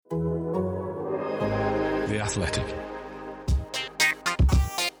The Athletic.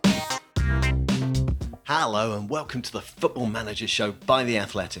 Hello and welcome to the Football Manager Show by The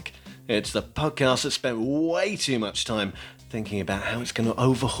Athletic. It's the podcast that spent way too much time thinking about how it's going to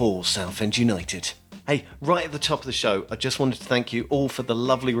overhaul Southend United. Hey, right at the top of the show, I just wanted to thank you all for the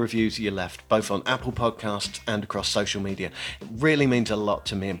lovely reviews you left, both on Apple Podcasts and across social media. It really means a lot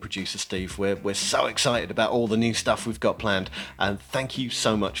to me and producer Steve. We're so excited about all the new stuff we've got planned, and thank you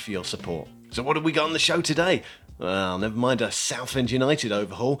so much for your support. So what have we got on the show today? Well, never mind a Southend United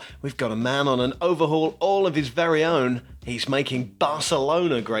overhaul. We've got a man on an overhaul all of his very own. He's making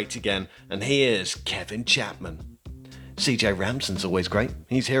Barcelona great again, and he is Kevin Chapman. CJ Ramson's always great.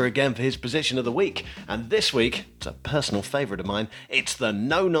 He's here again for his position of the week. And this week, it's a personal favourite of mine, it's the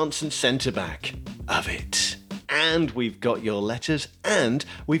no-nonsense centre-back of it. And we've got your letters, and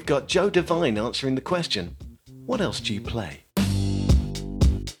we've got Joe Devine answering the question, what else do you play?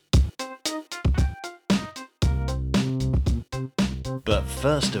 But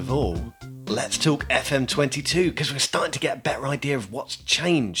first of all, let's talk FM22, because we're starting to get a better idea of what's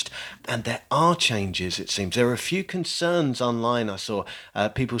changed. And there are changes, it seems. There are a few concerns online. I saw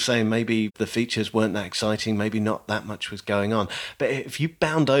people saying maybe the features weren't that exciting, maybe not that much was going on. But if you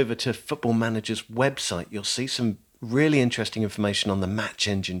bound over to Football Manager's website, you'll see some really interesting information on the match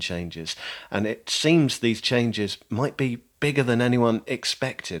engine changes. And it seems these changes might be bigger than anyone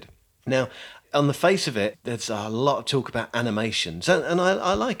expected. Now, on the face of it, there's a lot of talk about animations, and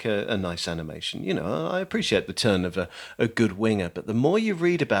I like a nice animation. You know, I appreciate the turn of a good winger, but the more you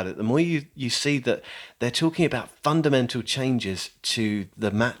read about it, the more you see that they're talking about fundamental changes to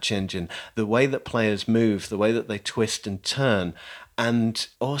the match engine, the way that players move, the way that they twist and turn, and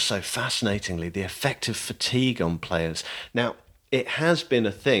also, fascinatingly, the effect of fatigue on players. Now, it has been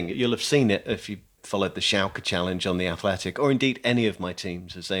a thing. You'll have seen it if you followed the Schalke challenge on The Athletic, or indeed any of my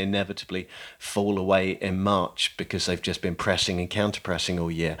teams, as they inevitably fall away in March because they've just been pressing and counter-pressing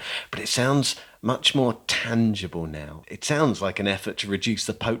all year. But it sounds much more tangible now. It sounds like an effort to reduce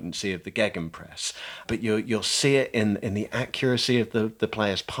the potency of the gegenpress, but you'll see it in the accuracy of the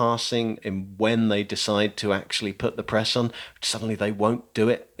players passing, in when they decide to actually put the press on. Suddenly they won't do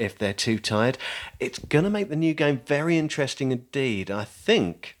it if they're too tired. It's going to make the new game very interesting indeed. I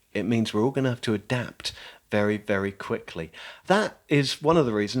think it means we're all going to have to adapt very, very quickly. That is one of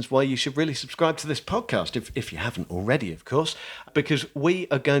the reasons why you should really subscribe to this podcast, if you haven't already, of course, because we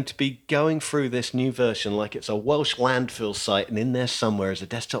are going to be going through this new version like it's a Welsh landfill site, and in there somewhere is a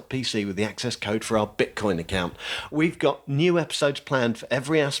desktop PC with the access code for our Bitcoin account. We've got new episodes planned for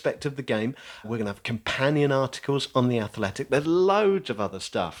every aspect of the game. We're going to have companion articles on The Athletic. There's loads of other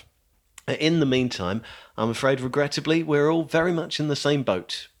stuff. In the meantime, I'm afraid, regrettably, we're all very much in the same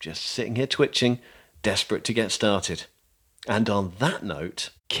boat, just sitting here twitching, desperate to get started. And on that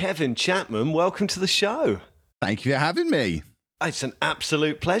note, Kevin Chapman, welcome to the show. Thank you for having me. It's an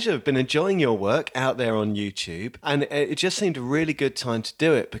absolute pleasure. I've been enjoying your work out there on YouTube, and it just seemed a really good time to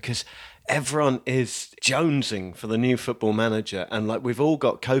do it because everyone is jonesing for the new Football Manager, and like we've all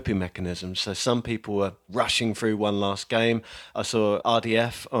got coping mechanisms. So some people were rushing through one last game. I saw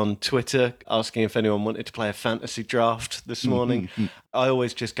RDF on Twitter asking if anyone wanted to play a fantasy draft this morning. I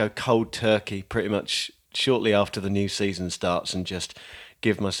always just go cold turkey pretty much shortly after the new season starts and just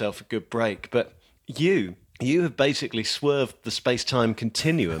give myself a good break. But you have basically swerved the space-time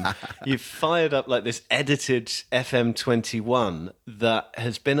continuum. You've fired up like this edited FM21 that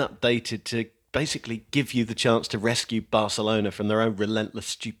has been updated to basically give you the chance to rescue Barcelona from their own relentless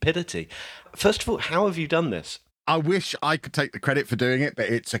stupidity. First of all, how have you done this? I wish I could take the credit for doing it, but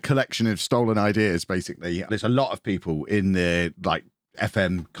it's a collection of stolen ideas, basically. There's a lot of people in the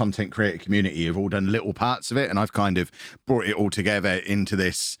FM content creator community who've all done little parts of it, and I've kind of brought it all together into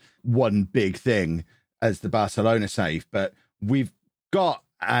this one big thing as the Barcelona save. But we've got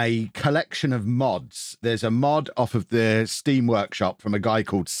a collection of mods. There's a mod off of the Steam Workshop from a guy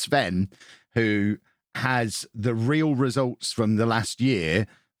called Sven, who has the real results from the last year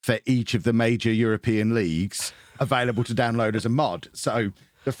for each of the major European leagues available to download as a mod. So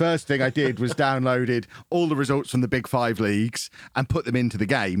the first thing I did was downloaded all the results from the big five leagues and put them into the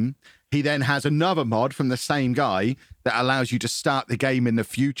game. He then has another mod from the same guy that allows you to start the game in the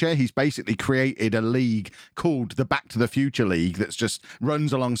future. He's basically created a league called the Back to the Future League that's just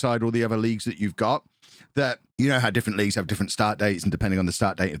runs alongside all the other leagues that you've got. That, you know how different leagues have different start dates, and depending on the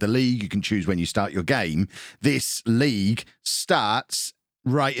start date of the league, you can choose when you start your game. This league starts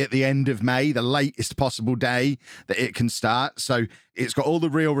right at the end of May, the latest possible day that it can start. So it's got all the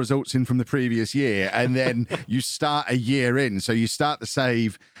real results in from the previous year, and then you start a year in. So you start the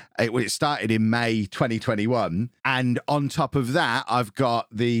save. It started in May 2021. And on top of that, I've got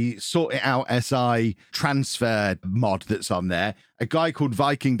the Sort It Out SI transfer mod that's on there. A guy called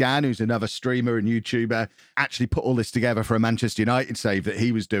Viking Dan, who's another streamer and YouTuber, actually put all this together for a Manchester United save that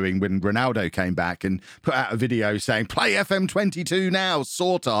he was doing when Ronaldo came back, and put out a video saying, play FM22 now,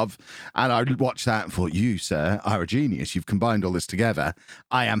 sort of. And I watched that and thought, you, sir, are a genius. You've combined all this together.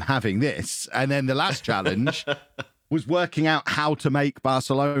 I am having this. And then the last challenge was working out how to make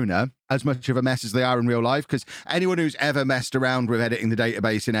Barcelona as much of a mess as they are in real life, because anyone who's ever messed around with editing the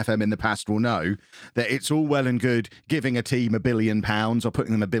database in FM in the past will know that it's all well and good giving a team £1 billion or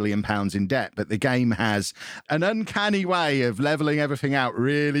putting them £1 billion in debt, but the game has an uncanny way of leveling everything out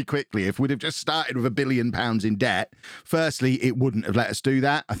really quickly. If we'd have just started with £1 billion in debt, firstly, it wouldn't have let us do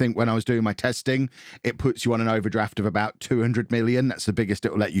that. I think when I was doing my testing, it puts you on an overdraft of about 200 million. That's the biggest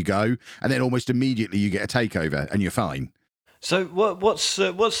it will let you go. And then almost immediately you get a takeover and you're fine. So what's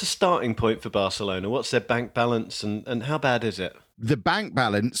the starting point for Barcelona? What's their bank balance, and how bad is it? The bank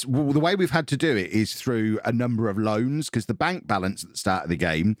balance, well, the way we've had to do it is through a number of loans, because the bank balance at the start of the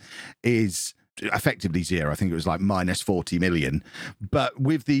game is effectively zero. I think it was like minus 40 million. But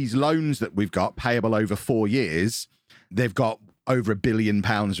with these loans that we've got payable over 4 years, they've got over £1 billion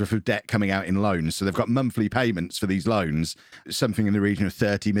worth of debt coming out in loans. So they've got monthly payments for these loans, something in the region of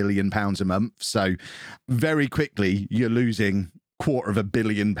 £30 million a month. So very quickly, you're losing £250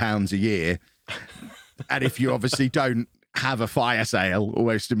 million a year. And if you obviously don't have a fire sale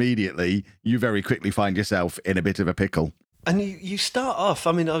almost immediately, you very quickly find yourself in a bit of a pickle. And you start off,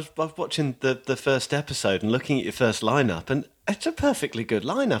 I mean, I was watching the first episode and looking at your first lineup, and it's a perfectly good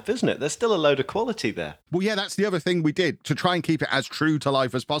lineup, isn't it? There's still a load of quality there. Well, yeah, that's the other thing we did to try and keep it as true to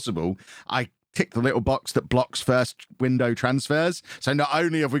life as possible. I ticked the little box that blocks first window transfers. So not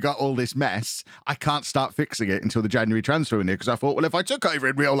only have we got all this mess, I can't start fixing it until the January transfer window, because I thought, well, if I took over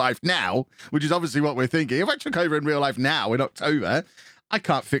in real life now, which is obviously what we're thinking, if I took over in real life now in October, I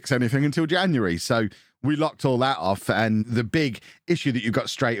can't fix anything until January. So we locked all that off, and the big issue that you got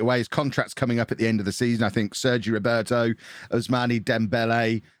straight away is contracts coming up at the end of the season. I think Sergi Roberto, Ousmane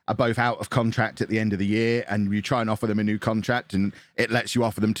Dembele are both out of contract at the end of the year, and you try and offer them a new contract, and it lets you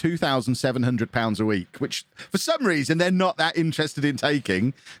offer them £2,700 a week, which for some reason they're not that interested in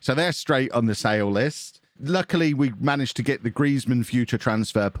taking, so they're straight on the sale list. Luckily, we managed to get the Griezmann future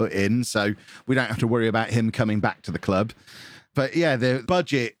transfer put in, so we don't have to worry about him coming back to the club. But yeah, the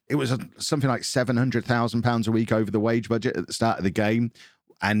budget, it was something like £700,000 a week over the wage budget at the start of the game.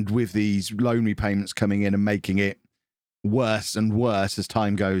 And with these loan repayments coming in and making it worse and worse as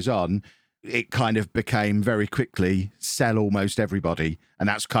time goes on, it kind of became very quickly sell almost everybody. And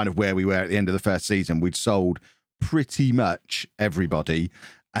that's kind of where we were at the end of the first season. We'd sold pretty much everybody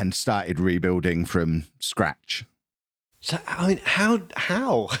and started rebuilding from scratch. So, I mean, how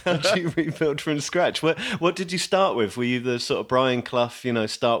do you rebuild from scratch? What did you start with? Were you the sort of Brian Clough,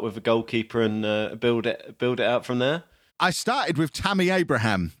 start with a goalkeeper and build it out from there? I started with Tammy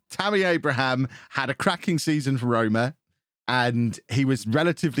Abraham. Tammy Abraham had a cracking season for Roma, and he was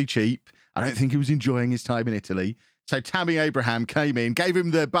relatively cheap. I don't think he was enjoying his time in Italy. So Tammy Abraham came in, gave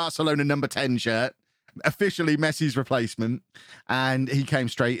him the Barcelona number 10 shirt, officially Messi's replacement, and he came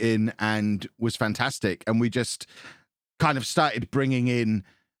straight in and was fantastic. And we just kind of started bringing in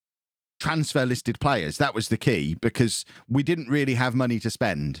transfer listed players. That was the key, because we didn't really have money to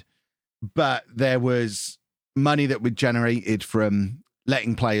spend, but there was money that we'd generated from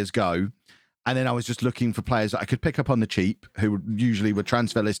letting players go. And then I was just looking for players that I could pick up on the cheap, who usually were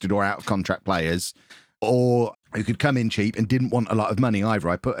transfer listed or out of contract players, or who could come in cheap and didn't want a lot of money either.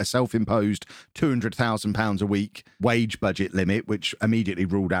 I put a self-imposed £200,000 a week wage budget limit, which immediately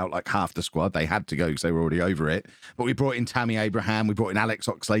ruled out like half the squad. They had to go because they were already over it. But we brought in Tammy Abraham, we brought in Alex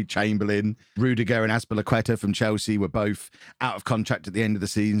Oxlade-Chamberlain, Rudiger and Azpilicueta from Chelsea were both out of contract at the end of the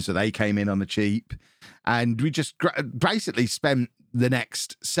season, so they came in on the cheap. And we just basically spent the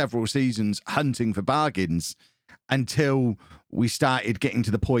next several seasons hunting for bargains until we started getting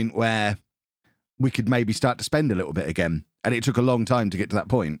to the point where we could maybe start to spend a little bit again. And it took a long time to get to that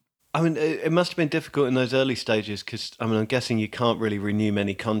point. I mean, it must have been difficult in those early stages because, I mean, I'm guessing you can't really renew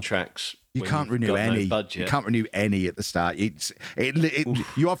many contracts. You can't renew any. No you can't renew any at the start.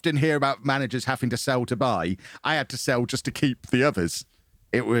 You often hear about managers having to sell to buy. I had to sell just to keep the others.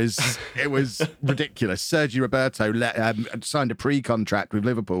 It was ridiculous. Sergi Roberto signed a pre-contract with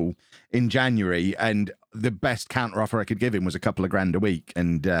Liverpool in January, and the best counter offer I could give him was a couple of grand a week.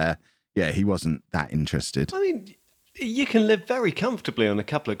 And yeah, he wasn't that interested. I mean, You can live very comfortably on a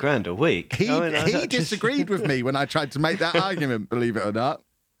couple of grand a week. He disagreed with me when I tried to make that argument, believe it or not.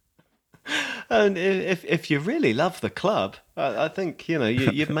 And if you really love the club, I think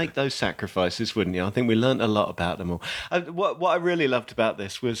you'd make those sacrifices, wouldn't you? I think we learnt a lot about them all. What I really loved about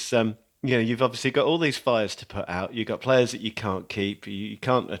this was, you've obviously got all these fires to put out. You've got players that you can't keep. You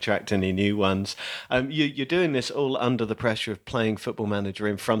can't attract any new ones. You're doing this all under the pressure of playing Football Manager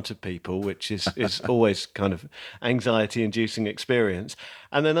in front of people, which is always kind of anxiety-inducing experience.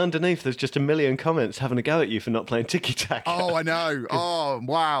 And then underneath, there's just a million comments having a go at you for not playing tiki-taka. Oh, I know. Oh,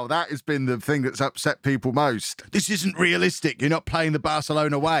 wow. That has been the thing that's upset people most. This isn't realistic. You're not playing the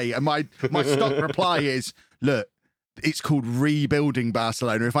Barcelona way. And my stock reply is, look, it's called rebuilding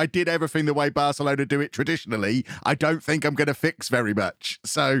Barcelona. If I did everything the way Barcelona do it traditionally, I don't think I'm going to fix very much.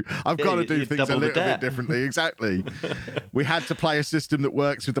 So I've got to do things a little bit differently. Exactly. We had to play a system that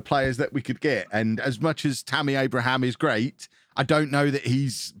works with the players that we could get. And as much as Tammy Abraham is great, I don't know that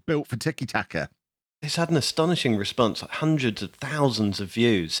he's built for tiki-taka. It's had an astonishing response, like hundreds of thousands of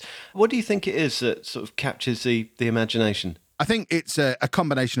views. What do you think it is that sort of captures the imagination? I think it's a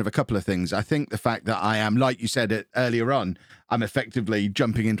combination of a couple of things. I think the fact that I am, like you said earlier on, I'm effectively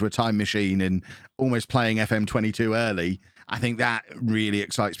jumping into a time machine and almost playing FM22 early. I think that really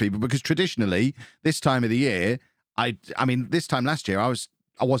excites people because traditionally, this time of the year, I mean, this time last year,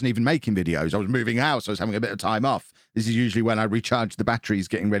 I wasn't even making videos. I was moving house. I was having a bit of time off. This is usually when I recharge the batteries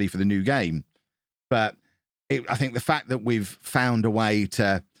getting ready for the new game. But I think the fact that we've found a way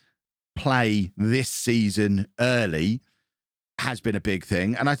to play this season early has been a big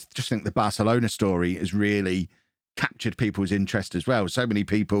thing. And I just think the Barcelona story has really captured people's interest as well. So many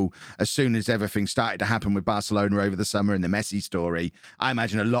people, as soon as everything started to happen with Barcelona over the summer and the Messi story, I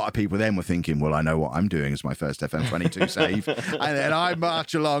imagine a lot of people then were thinking, well, I know what I'm doing as my first FM22 save. And then I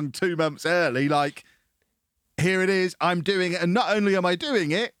march along 2 months early, like, here it is, I'm doing it. And not only am I doing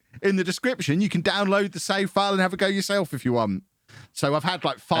it, in the description, you can download the save file and have a go yourself if you want. So I've had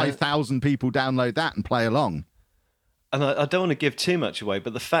like 5,000 people download that and play along. And I don't want to give too much away,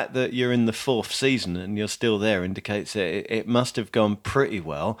 but the fact that you're in the 4th season and you're still there indicates it must have gone pretty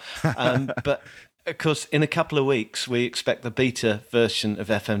well. But of course, in a couple of weeks, we expect the beta version of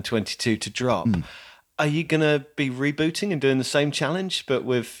FM22 to drop. Are you going to be rebooting and doing the same challenge, but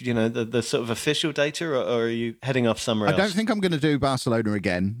with, the sort of official data, or are you heading off somewhere else? I don't think I'm going to do Barcelona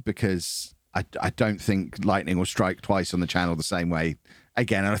again because I don't think lightning will strike twice on the channel the same way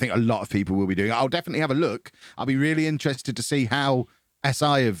again. And I think a lot of people will be doing it. I'll definitely have a look. I'll be really interested to see how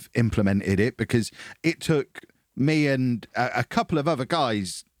SI have implemented it because it took me and a couple of other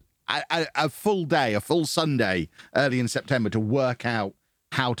guys a full day, a full Sunday early in September to work out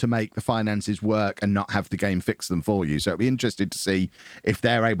how to make the finances work and not have the game fix them for you. So it'll be interesting to see if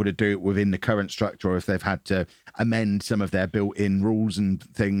they're able to do it within the current structure or if they've had to amend some of their built-in rules and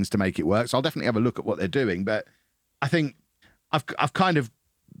things to make it work. So I'll definitely have a look at what they're doing. But I think I've kind of,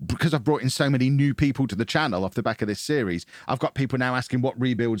 because I've brought in so many new people to the channel off the back of this series, I've got people now asking what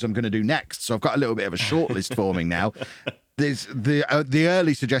rebuilds I'm going to do next. So I've got a little bit of a shortlist forming now. There's the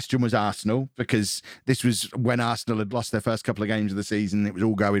early suggestion was Arsenal because this was when Arsenal had lost their first couple of games of the season. It was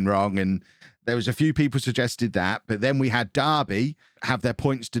all going wrong, and there was a few people suggested that. But then we had Derby have their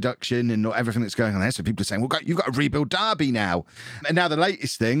points deduction and everything that's going on there. So people are saying, "Well, you've got to rebuild Derby now." And now the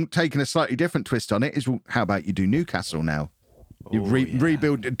latest thing, taking a slightly different twist on it, is, well, how about you do Newcastle now? You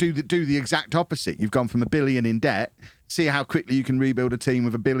rebuild, do the exact opposite. You've gone from $1 billion in debt. See how quickly you can rebuild a team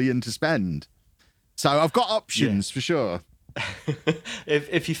with $1 billion to spend. So I've got options for sure.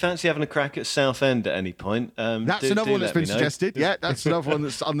 If you fancy having a crack at Southend at any point, that's another one that's been suggested. Yeah, that's another one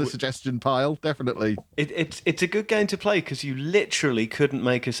that's on the suggestion pile. Definitely. It's a good game to play because you literally couldn't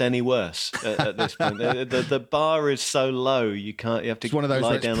make us any worse at this point. The bar is so low you can't. You have to. It's one of those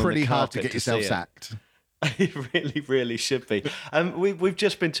where it's pretty hard to get yourself sacked. It really, really should be. We've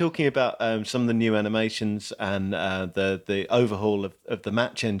just been talking about some of the new animations and the overhaul of the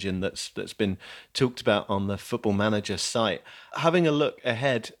match engine that's been talked about on the Football Manager site. Having a look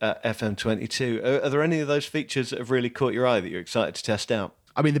ahead at FM22, are there any of those features that have really caught your eye that you're excited to test out?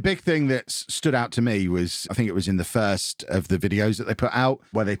 I mean, the big thing that stood out to me was, I think it was in the first of the videos that they put out,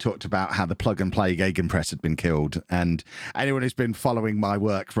 where they talked about how the plug and play gegenpress had been killed. And anyone who's been following my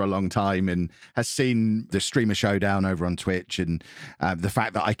work for a long time and has seen the streamer showdown over on Twitch and the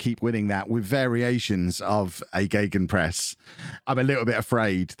fact that I keep winning that with variations of a gegenpress, I'm a little bit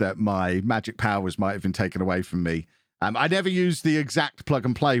afraid that my magic powers might have been taken away from me. I never used the exact plug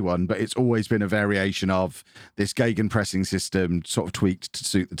and play one, but it's always been a variation of this gegenpressing system sort of tweaked to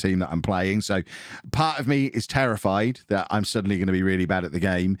suit the team that I'm playing. So part of me is terrified that I'm suddenly going to be really bad at the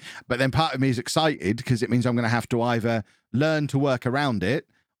game. But then part of me is excited because it means I'm going to have to either learn to work around it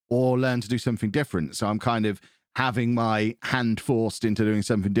or learn to do something different. So I'm kind of having my hand forced into doing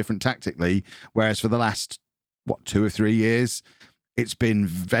something different tactically. Whereas for the last, 2 or 3 years, it's been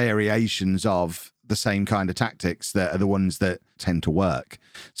variations of the same kind of tactics that are the ones that tend to work.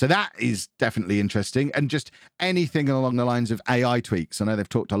 So that is definitely interesting. And just anything along the lines of AI tweaks. I know they've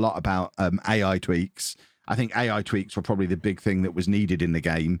talked a lot about AI tweaks. I think AI tweaks were probably the big thing that was needed in the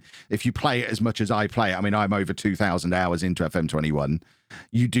game. If you play it as much as I play it, I mean, I'm over 2,000 hours into FM21,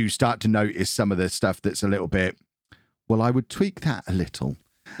 you do start to notice some of the stuff that's a little bit, well, I would tweak that a little.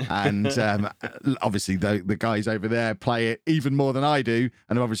 And obviously the guys over there play it even more than I do,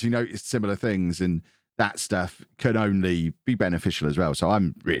 and I've obviously noticed similar things, and that stuff can only be beneficial as well. So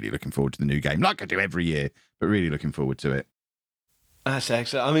I'm really looking forward to the new game, like I do every year, but really looking forward to it. That's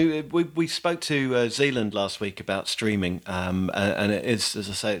excellent. I mean, we spoke to Zealand last week about streaming, and it is, as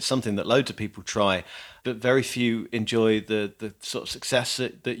I say, it's something that loads of people try, but very few enjoy the sort of success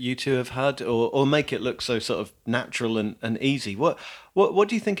that you two have had, or make it look so sort of natural and easy. What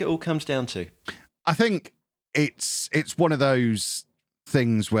do you think it all comes down to? I think it's one of those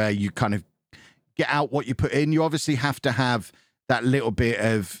things where you kind of get out what you put in. You obviously have to have that little bit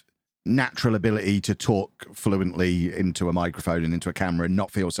of natural ability to talk fluently into a microphone and into a camera and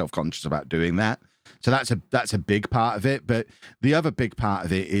not feel self-conscious about doing that. So that's a big part of it. But the other big part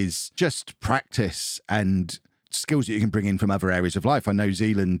of it is just practice and skills that you can bring in from other areas of life. I know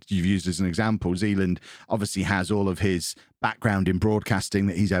Zealand, you've used as an example. Zealand obviously has all of his background in broadcasting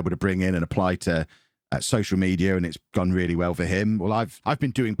that he's able to bring in and apply to social media, and it's gone really well for him. Well, I've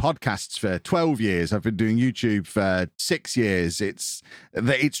been doing podcasts for 12 years. I've been doing YouTube for 6 years. It's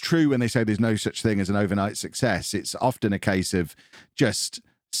true when they say there's no such thing as an overnight success. It's often a case of just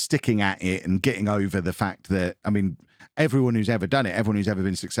sticking at it and getting over the fact that, I mean, everyone who's ever done it, everyone who's ever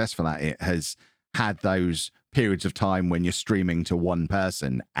been successful at it has had those periods of time when you're streaming to one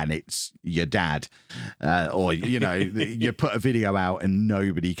person and it's your dad, or you put a video out and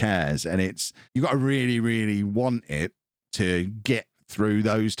nobody cares, and you got to really, really want it to get through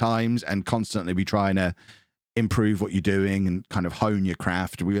those times and constantly be trying to improve what you're doing and kind of hone your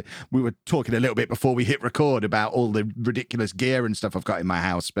craft. We were talking a little bit before we hit record about all the ridiculous gear and stuff I've got in my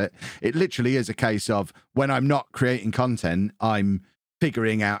house, but it literally is a case of when I'm not creating content, I'm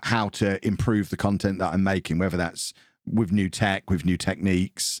figuring out how to improve the content that I'm making, whether that's with new tech, with new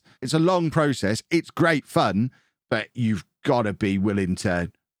techniques. It's a long process. It's great fun, but you've got to be willing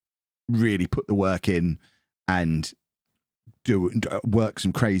to really put the work in and work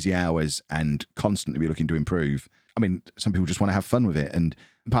some crazy hours and constantly be looking to improve. I mean, some people just want to have fun with it, and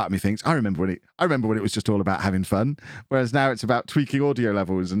part of me thinks I remember when it was just all about having fun, whereas now it's about tweaking audio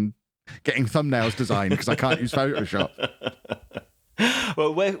levels and getting thumbnails designed because I can't use Photoshop.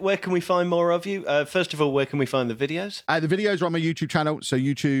 Well, where can we find more of you? First of all, where can we find the videos? The videos are on my YouTube channel, so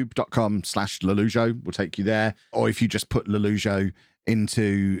youtube.com/Lollujo will take you there. Or if you just put Lollujo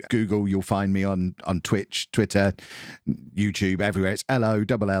into Google, you'll find me on Twitch, Twitter, YouTube, everywhere. It's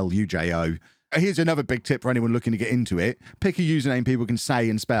LOLLUJO. Here's another big tip for anyone looking to get into it. Pick a username people can say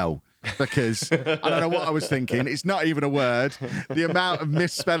and spell, because I don't know what I was thinking. It's not even a word. The amount of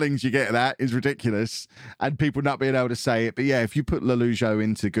misspellings you get at that is ridiculous, and people not being able to say it. But yeah, if you put Lollujo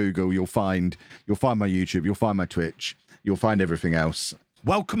into Google, you'll find my YouTube, you'll find my Twitch, you'll find everything else.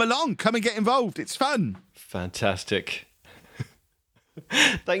 Welcome along. Come and get involved. It's fun. Fantastic.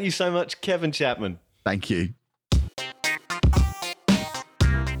 Thank you so much, Kevin Chapman. Thank you.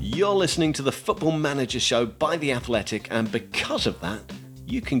 You're listening to the Football Manager Show by The Athletic, and because of that,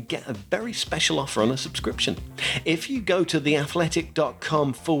 you can get a very special offer on a subscription. If you go to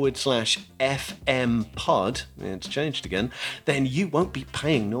theathletic.com/FM pod, it's changed again, then you won't be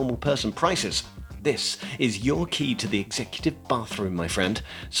paying normal person prices. This is your key to the executive bathroom, my friend.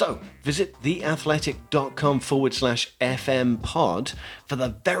 So visit theathletic.com/FM pod for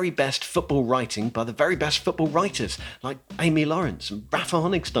the very best football writing by the very best football writers like Amy Lawrence and Rafa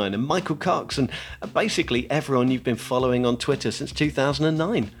Honigstein and Michael Cox and basically everyone you've been following on Twitter since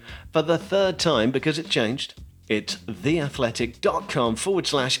 2009. For the third time, because it changed, it's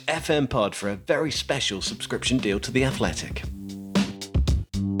theathletic.com/FM pod for a very special subscription deal to The Athletic.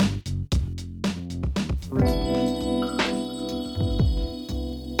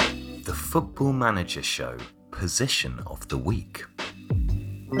 The Football Manager Show, Position of the Week.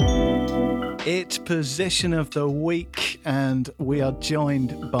 It's Position of the Week, and we are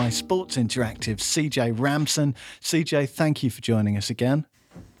joined by Sports Interactive CJ Ramson. CJ, thank you for joining us again.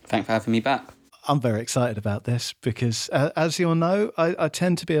 Thanks for having me back. I'm very excited about this because, as you'll know, I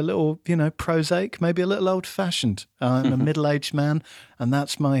tend to be a little, prosaic, maybe a little old-fashioned. I'm a middle-aged man, and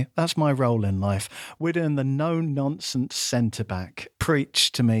that's my role in life. We're doing the no-nonsense centre-back.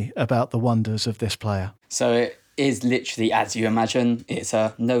 Preach to me about the wonders of this player. So it is literally as you imagine. It's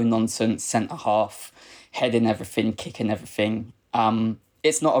a no-nonsense centre-half, heading everything, kicking everything.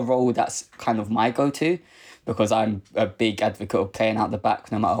 It's not a role that's kind of my go-to, because I'm a big advocate of playing out the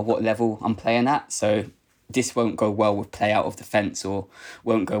back no matter what level I'm playing at. So this won't go well with play out of defence or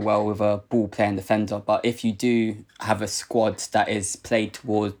won't go well with a ball playing defender. But if you do have a squad that is played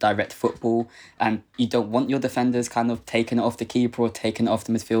towards direct football and you don't want your defenders kind of taking it off the keeper or taking it off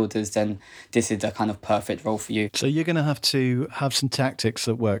the midfielders, then this is a kind of perfect role for you. So you're going to have some tactics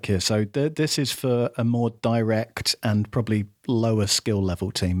that work here. So this is for a more direct and probably lower skill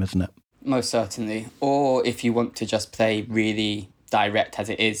level team, isn't it? Most certainly. Or if you want to just play really direct as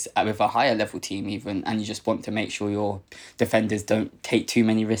it is with a higher level team even, and you just want to make sure your defenders don't take too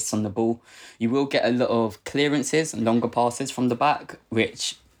many risks on the ball, you will get a lot of clearances and longer passes from the back,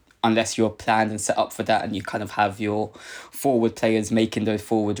 which, unless you're planned and set up for that and you kind of have your forward players making those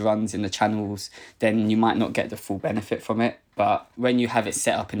forward runs in the channels, then you might not get the full benefit from it. But when you have it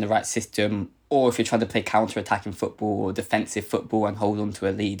set up in the right system, or if you're trying to play counter-attacking football or defensive football and hold on to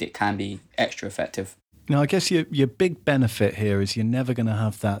a lead, it can be extra effective. Now, I guess your big benefit here is you're never going to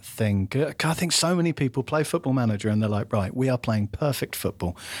have that thing. I think so many people play Football Manager and they're like, right, we are playing perfect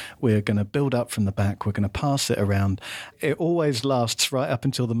football. We're going to build up from the back. We're going to pass it around. It always lasts right up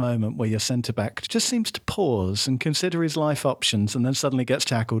until the moment where your centre-back just seems to pause and consider his life options and then suddenly gets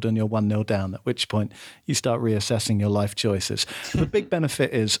tackled and you're 1-0 down, at which point you start reassessing your life choices. The big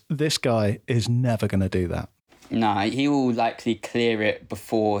benefit is this guy is never going to do that. No, he will likely clear it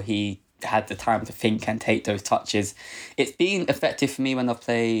before he had the time to think and take those touches. It's been effective for me when I've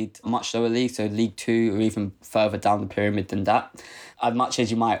played much lower league, so League 2 or even further down the pyramid than that. As much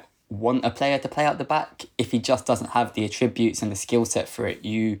as you might want a player to play out the back, if he just doesn't have the attributes and the skill set for it,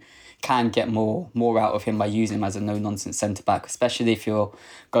 you can get more out of him by using him as a no-nonsense centre-back, especially if you're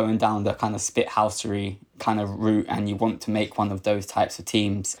going down the kind of spit-housery kind of route and you want to make one of those types of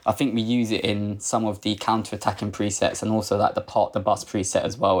teams. I think we use it in some of the counter-attacking presets and also like the park the bus preset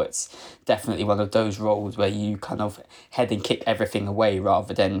as well. It's definitely one of those roles where you kind of head and kick everything away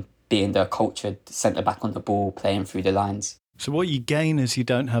rather than being the cultured centre-back on the ball playing through the lines. So what you gain is you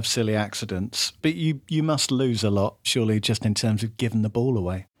don't have silly accidents, but you must lose a lot, surely, just in terms of giving the ball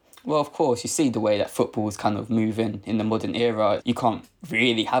away. Well, of course, you see the way that football is kind of moving in the modern era. You can't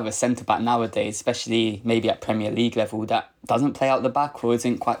really have a centre-back nowadays, especially maybe at Premier League level, that doesn't play out the back or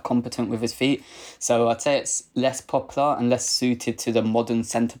isn't quite competent with his feet. So I'd say it's less popular and less suited to the modern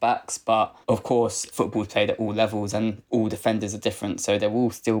centre-backs. But of course, football's played at all levels and all defenders are different. So there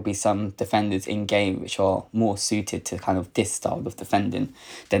will still be some defenders in game which are more suited to kind of this style of defending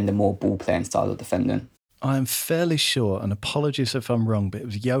than the more ball-playing style of defending. I am fairly sure, and apologies if I'm wrong, but it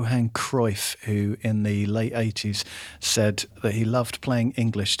was Johan Cruyff who in the late 80s said that he loved playing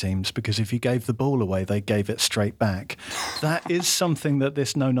English teams because if you gave the ball away, they gave it straight back. That is something that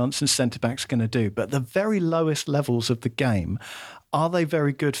this no-nonsense centre-back's going to do. But the very lowest levels of the game, are they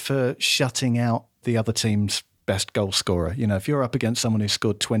very good for shutting out the other team's best goal scorer? You know, if you're up against someone who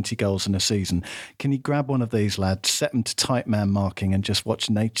scored 20 goals in a season, can you grab one of these lads, set them to tight man marking and just watch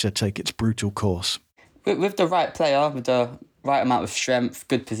nature take its brutal course? With the right player, with the right amount of strength,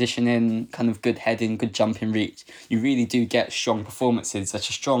 good positioning, kind of good heading, good jumping reach, you really do get strong performances, such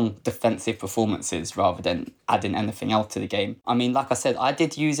as strong defensive performances rather than adding anything else to the game. I mean, like I said, I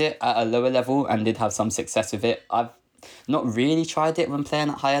did use it at a lower level and did have some success with it. I've not really tried it when playing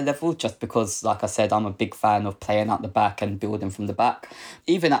at higher level, just because, like I said, I'm a big fan of playing out the back and building from the back.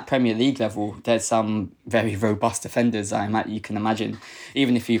 Even at Premier League level, there's some very robust defenders you can imagine.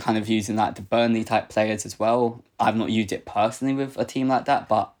 Even if you're kind of using like the Burnley type players as well. I've not used it personally with a team like that,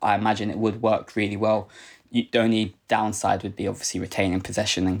 but I imagine it would work really well. The only downside would be obviously retaining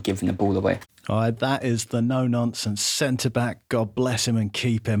possession and giving the ball away. All right, that is the no-nonsense centre-back. God bless him and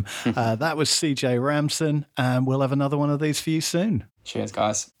keep him. That was CJ Ramson, and we'll have another one of these for you soon. Cheers,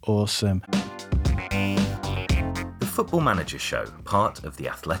 guys. Awesome. The Football Manager Show, part of the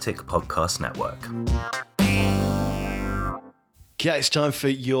Athletic Podcast Network. Yeah, it's time for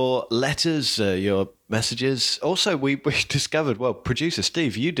your letters, your messages. Also, we discovered, well, producer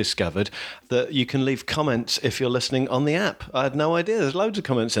Steve, you discovered that you can leave comments if you're listening on the app. I had no idea. There's loads of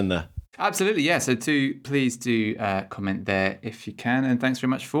comments in there. Absolutely, yeah. So please do comment there if you can, and thanks very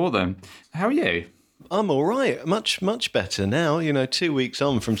much for them. How are you? I'm all right. Much better now. 2 weeks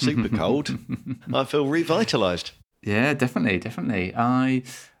on from super cold, I feel revitalised. Yeah, definitely. I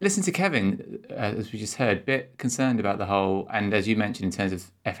listened to Kevin, as we just heard, a bit concerned about the whole, and as you mentioned, in terms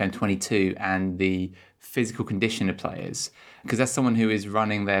of FM22 and the physical condition of players, because that's someone who is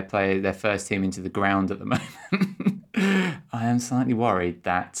running their first team into the ground at the moment. I am slightly worried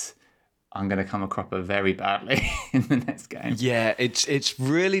that I'm going to come a cropper very badly in the next game. Yeah, it's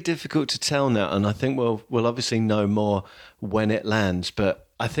really difficult to tell now, and I think we'll obviously know more when it lands, but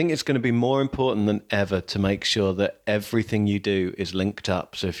I think it's going to be more important than ever to make sure that everything you do is linked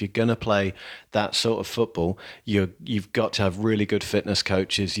up. So if you're going to play that sort of football, you've got to have really good fitness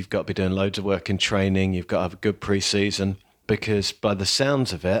coaches, you've got to be doing loads of work in training, you've got to have a good pre-season, because by the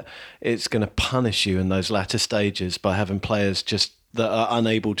sounds of it, it's going to punish you in those latter stages by having players just that are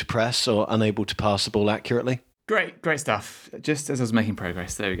unable to press or unable to pass the ball accurately. Great stuff. Just as I was making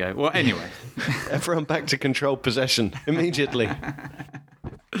progress. There we go. Well, anyway. Everyone back to controlled possession immediately.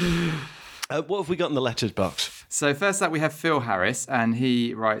 What have we got in the letters box? So first up we have Phil Harris, and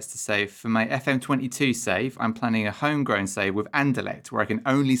he writes to say, for my FM22 save, I'm planning a homegrown save with Anderlecht, where I can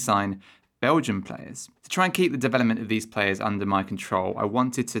only sign Belgian players. To try and keep the development of these players under my control, I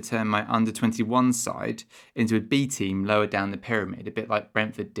wanted to turn my under-21 side into a B team lower down the pyramid, a bit like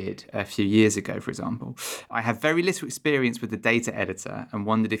Brentford did a few years ago, for example. I have very little experience with the data editor and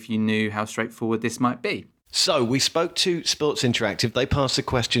wondered if you knew how straightforward this might be. So we spoke to Sports Interactive. They passed the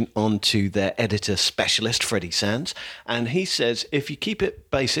question on to their editor specialist, Freddie Sands, and he says if you keep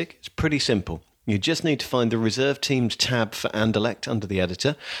it basic, it's pretty simple. You just need to find the reserve teams tab for Anderlecht under the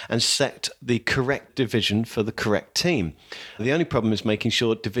editor and set the correct division for the correct team. The only problem is making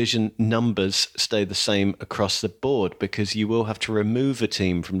sure division numbers stay the same across the board, because you will have to remove a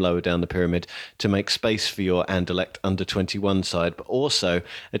team from lower down the pyramid to make space for your Anderlecht under-21 side, but also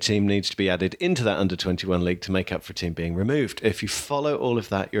a team needs to be added into that under-21 league to make up for a team being removed. If you follow all of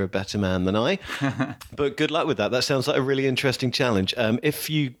that, you're a better man than I. But good luck with that. That sounds like a really interesting challenge. If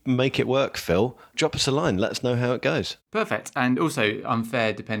you make it work, Phil, drop us a line. Let us know how it goes. Perfect. And also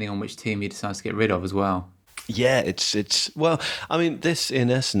unfair depending on which team you decide to get rid of as well. Yeah, it's well, I mean, this in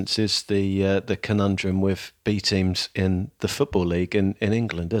essence is the conundrum with B teams in the Football League in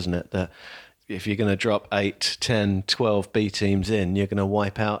England, isn't it? That if you're going to drop 8, 10, 12 B teams in, you're going to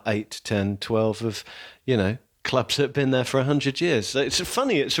wipe out 8, 10, 12 of, clubs that have been there for 100 years. So it's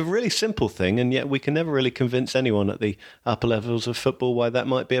funny, it's a really simple thing, and yet we can never really convince anyone at the upper levels of football why that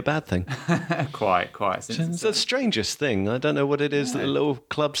might be a bad thing. Quite. It's the strangest thing. I don't know what it is that the little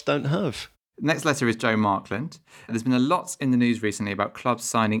clubs don't have. Next letter is Joe Markland. There's been a lot in the news recently about clubs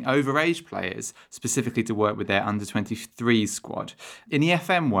signing overage players specifically to work with their under-23 squad. In the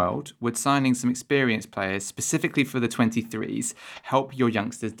FM world, would signing some experienced players specifically for the 23s help your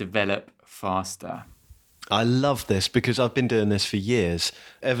youngsters develop faster? I love this because I've been doing this for years,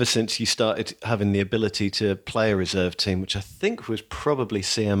 ever since you started having the ability to play a reserve team, which I think was probably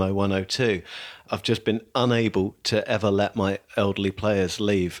CMO 102. I've just been unable to ever let my elderly players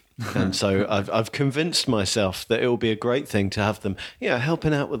leave. And so I've convinced myself that it will be a great thing to have them,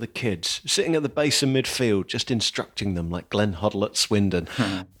 helping out with the kids, sitting at the base of midfield, just instructing them like Glenn Hoddle at Swindon.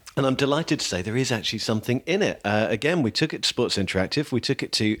 And I'm delighted to say there is actually something in it. Again, we took it to Sports Interactive. We took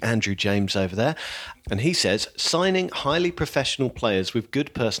it to Andrew James over there. And he says, signing highly professional players with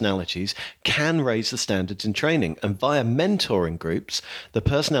good personalities can raise the standards in training. And via mentoring groups, the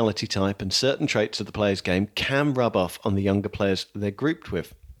personality type and certain traits of the player's game can rub off on the younger players they're grouped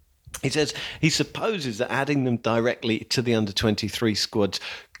with. He says he supposes that adding them directly to the under-23 squads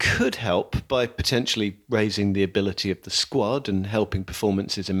could help by potentially raising the ability of the squad and helping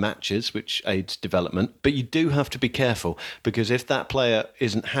performances in matches, which aids development. But you do have to be careful, because if that player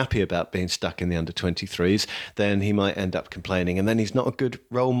isn't happy about being stuck in the under-23s, then he might end up complaining, and then he's not a good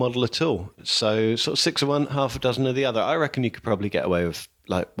role model at all. So sort of 6 of one, half a dozen of the other. I reckon you could probably get away with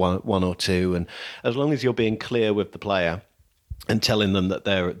like one or two, and as long as you're being clear with the player and telling them that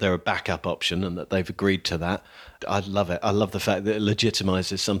they're a backup option and that they've agreed to that, I love it. I love the fact that it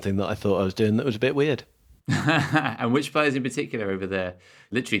legitimises something that I thought I was doing that was a bit weird. And which players in particular over there,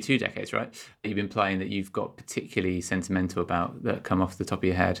 literally 2 decades, right, that you've been playing that you've got particularly sentimental about that come off the top of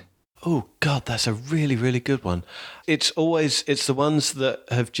your head? Oh, God, that's a really, really good one. It's the ones that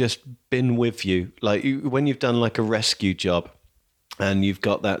have just been with you. Like when you've done like a rescue job, and you've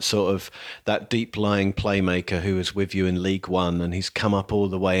got that deep-lying playmaker who is with you in League One, and he's come up all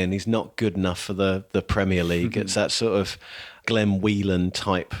the way and he's not good enough for the Premier League. It's that sort of Glenn Whelan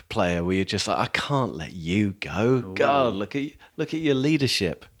type player where you're just like, I can't let you go. Ooh. God, look at your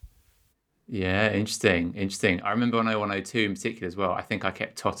leadership. Yeah, interesting. I remember on 0102 in particular as well, I think I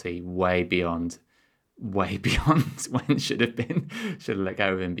kept Totti way beyond when it should have let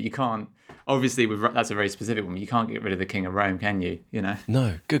go of him. But you can't, obviously, that's a very specific one. You can't get rid of the King of Rome, can you?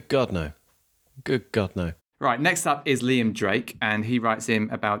 No, good God, no. Good God, no. Right, next up is Liam Drake, and he writes in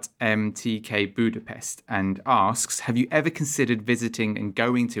about MTK Budapest and asks, have you ever considered visiting and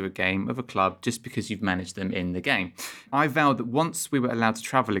going to a game of a club just because you've managed them in the game? I vowed that once we were allowed to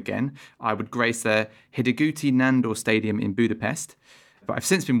travel again, I would grace the Hideguti Nandor Stadium in Budapest, but I've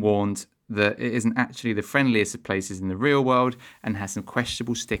since been warned that it isn't actually the friendliest of places in the real world and has some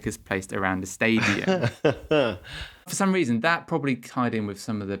questionable stickers placed around the stadium. For some reason, that probably tied in with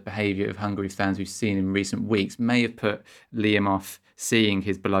some of the behaviour of Hungary fans we've seen in recent weeks, may have put Liam off seeing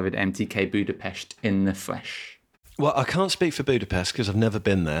his beloved MTK Budapest in the flesh. Well, I can't speak for Budapest because I've never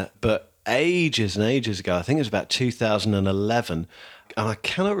been there, but ages and ages ago, I think it was about 2011, and I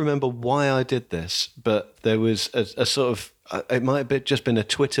cannot remember why I did this, but there was a sort of, it might have just been a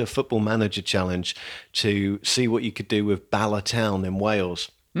Twitter Football Manager challenge to see what you could do with Bala Town in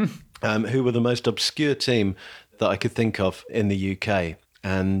Wales, who were the most obscure team that I could think of in the UK.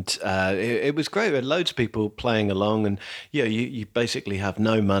 And it was great. We had loads of people playing along, and you basically have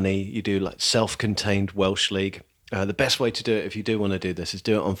no money. You do like self-contained Welsh League. The best way to do it, if you do want to do this, is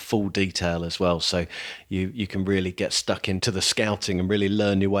do it on full detail as well. So you can really get stuck into the scouting and really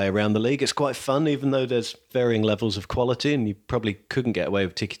learn your way around the league. It's quite fun, even though there's varying levels of quality, and you probably couldn't get away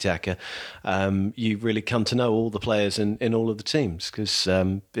with tiki-taka. You really come to know all the players in all of the teams. Because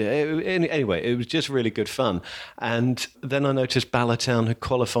anyway, it was just really good fun. And then I noticed Bala Town had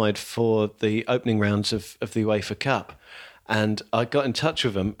qualified for the opening rounds of the UEFA Cup. And I got in touch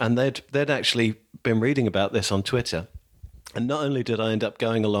with them, and they'd actually been reading about this on Twitter. And not only did I end up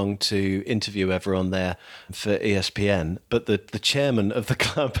going along to interview everyone there for ESPN, but the chairman of the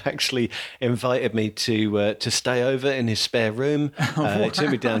club actually invited me to stay over in his spare room. He took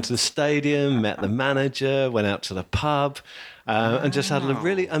me down to the stadium, met the manager, went out to the pub, and just had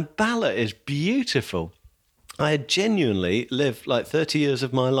and Bala is beautiful. I had genuinely lived like 30 years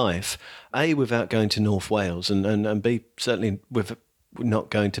of my life, A, without going to North Wales, and B, certainly with not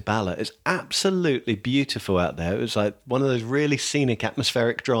going to Bala. It's absolutely beautiful out there. It was like one of those really scenic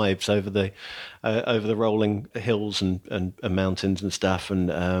atmospheric drives over the rolling hills and mountains and stuff, and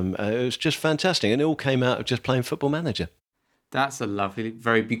it was just fantastic. And it all came out of just playing Football Manager. That's a lovely,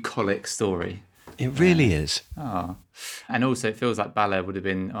 very bucolic story. It really is. Oh. And also it feels like Bala would have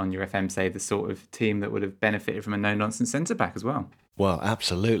been on your FM, say, the sort of team that would have benefited from a no-nonsense centre-back as well. Well,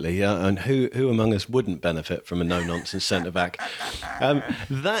 absolutely. Yeah. And who among us wouldn't benefit from a no-nonsense centre-back?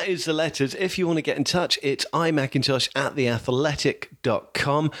 That is the letters. If you want to get in touch, it's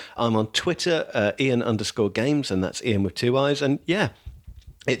iMacintosh@theathletic.com. I'm on Twitter, Iain_games, and that's Ian with 2 I's. And yeah,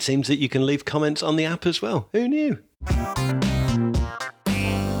 it seems that you can leave comments on the app as well. Who knew?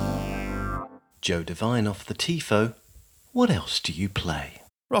 Joe Devine off the TIFO. What else do you play?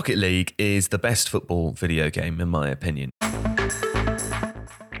 Rocket League is the best football video game, in my opinion.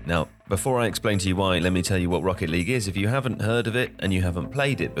 Now, before I explain to you why, let me tell you what Rocket League is. If you haven't heard of it and you haven't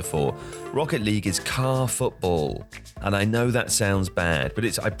played it before, Rocket League is car football. And I know that sounds bad,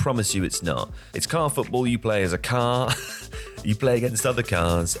 but I promise you it's not. It's car football. You play as a car, you play against other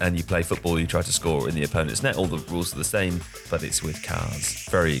cars, and you play football. You try to score in the opponent's net. All the rules are the same, but it's with cars.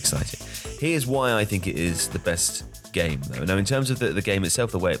 Very exciting. Here's why I think it is the best game, though. Now, in terms of the game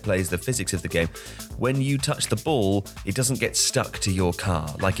itself, the way it plays, the physics of the game, when you touch the ball, it doesn't get stuck to your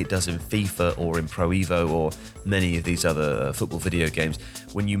car like it does in FIFA or in Pro Evo or many of these other football video games.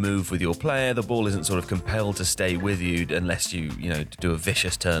 When you move with your player, the ball isn't sort of compelled to stay with you unless you do a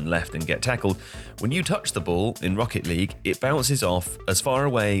vicious turn left and get tackled. When you touch the ball in Rocket League, it bounces off as far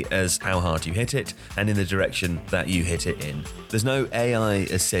away as how hard you hit it and in the direction that you hit it in. There's no AI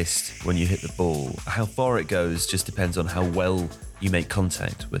assist when you hit the ball. How far it goes just depends on how well you make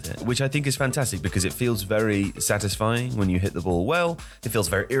contact with it, which I think is fantastic because it feels very satisfying when you hit the ball well. It feels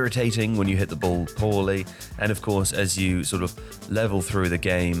very irritating when you hit the ball poorly. And of course, as you sort of level through the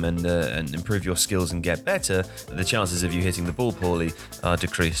game and improve your skills and get better, the chances of you hitting the ball poorly are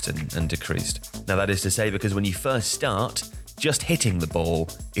decreased and decreased. Now, that is to say, because when you first start, just hitting the ball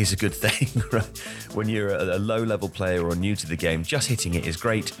is a good thing, right? When you're a low-level player or new to the game, just hitting it is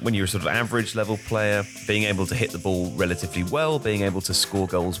great. When you're a sort of average-level player, being able to hit the ball relatively well, being able to score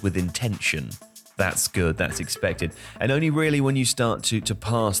goals with intention, that's good, that's expected. And only really when you start to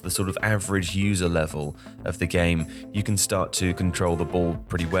pass the sort of average user level of the game, you can start to control the ball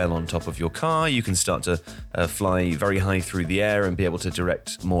pretty well on top of your car. You can start to fly very high through the air and be able to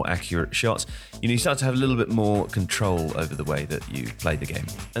direct more accurate shots. You start to have a little bit more control over the way that you play the game.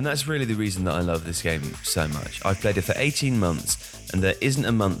 And that's really the reason that I love this game so much. I've played it for 18 months, and there isn't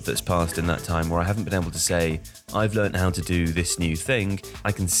a month that's passed in that time where I haven't been able to say, I've learned how to do this new thing.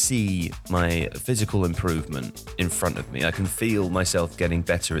 I can see my physical improvement in front of me. I can feel myself getting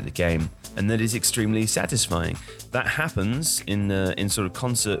better at the game, and that is extremely satisfying. That happens in sort of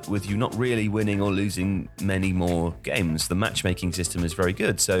concert with you not really winning or losing many more games. The matchmaking system is very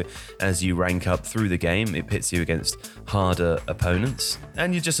good, so as you rank up through the game, it pits you against harder opponents,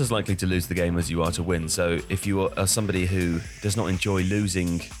 and you're just as likely to lose the game as you are to win. So if you are somebody who does not enjoy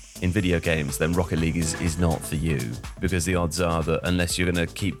losing in video games, then Rocket League is not for you, because the odds are that unless you're going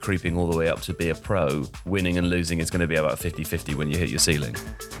to keep creeping all the way up to be a pro, winning and losing is going to be about 50-50 when you hit your ceiling.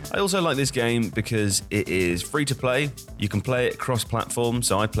 I also like this game because it is free to play. You can play it cross-platform,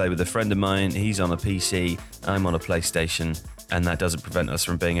 so I play with a friend of mine, he's on a PC, I'm on a PlayStation, and that doesn't prevent us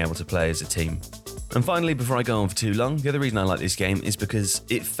from being able to play as a team. And finally, before I go on for too long, the other reason I like this game is because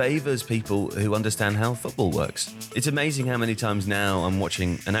it favours people who understand how football works. It's amazing how many times now I'm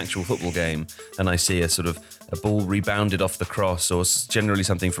watching an actual football game and I see a sort of a ball rebounded off the cross, or generally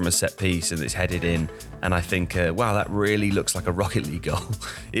something from a set piece and it's headed in, and I think, wow, that really looks like a Rocket League goal.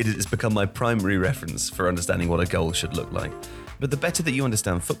 It has become my primary reference for understanding what a goal should look like. But the better that you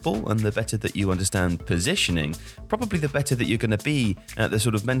understand football and the better that you understand positioning, probably the better that you're going to be at the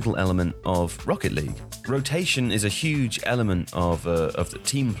sort of mental element of Rocket League. Rotation is a huge element of the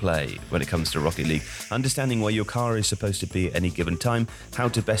team play when it comes to Rocket League. Understanding where your car is supposed to be at any given time, how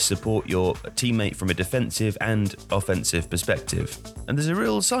to best support your teammate from a defensive and offensive perspective. And there's a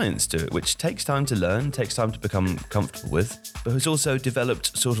real science to it, which takes time to learn, takes time to become comfortable with, but has also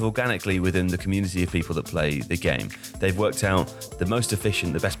developed sort of organically within the community of people that play the game. They've worked out the most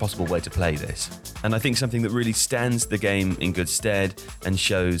efficient, the best possible way to play this. And I think something that really stands the game in good stead and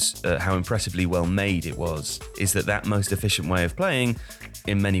shows how impressively well made it was is that most efficient way of playing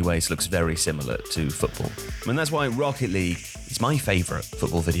in many ways looks very similar to football. And that's why Rocket League is my favourite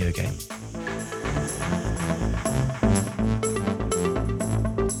football video game.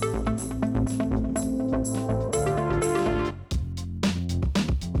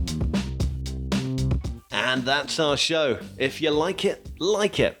 And that's our show. If you like it,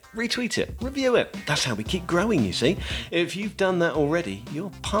 retweet it, review it. That's how we keep growing, you see. If you've done that already,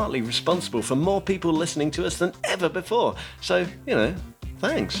 you're partly responsible for more people listening to us than ever before. So,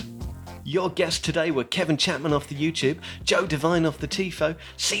 thanks. Your guests today were Kevin Chapman off the YouTube, Joe Devine off the TIFO,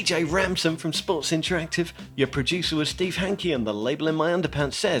 CJ Ramson from Sports Interactive. Your producer was Steve Hankey, and the label in my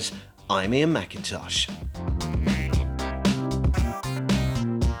underpants says, I'm Iain Macintosh.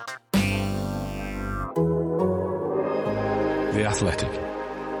 The Athletic.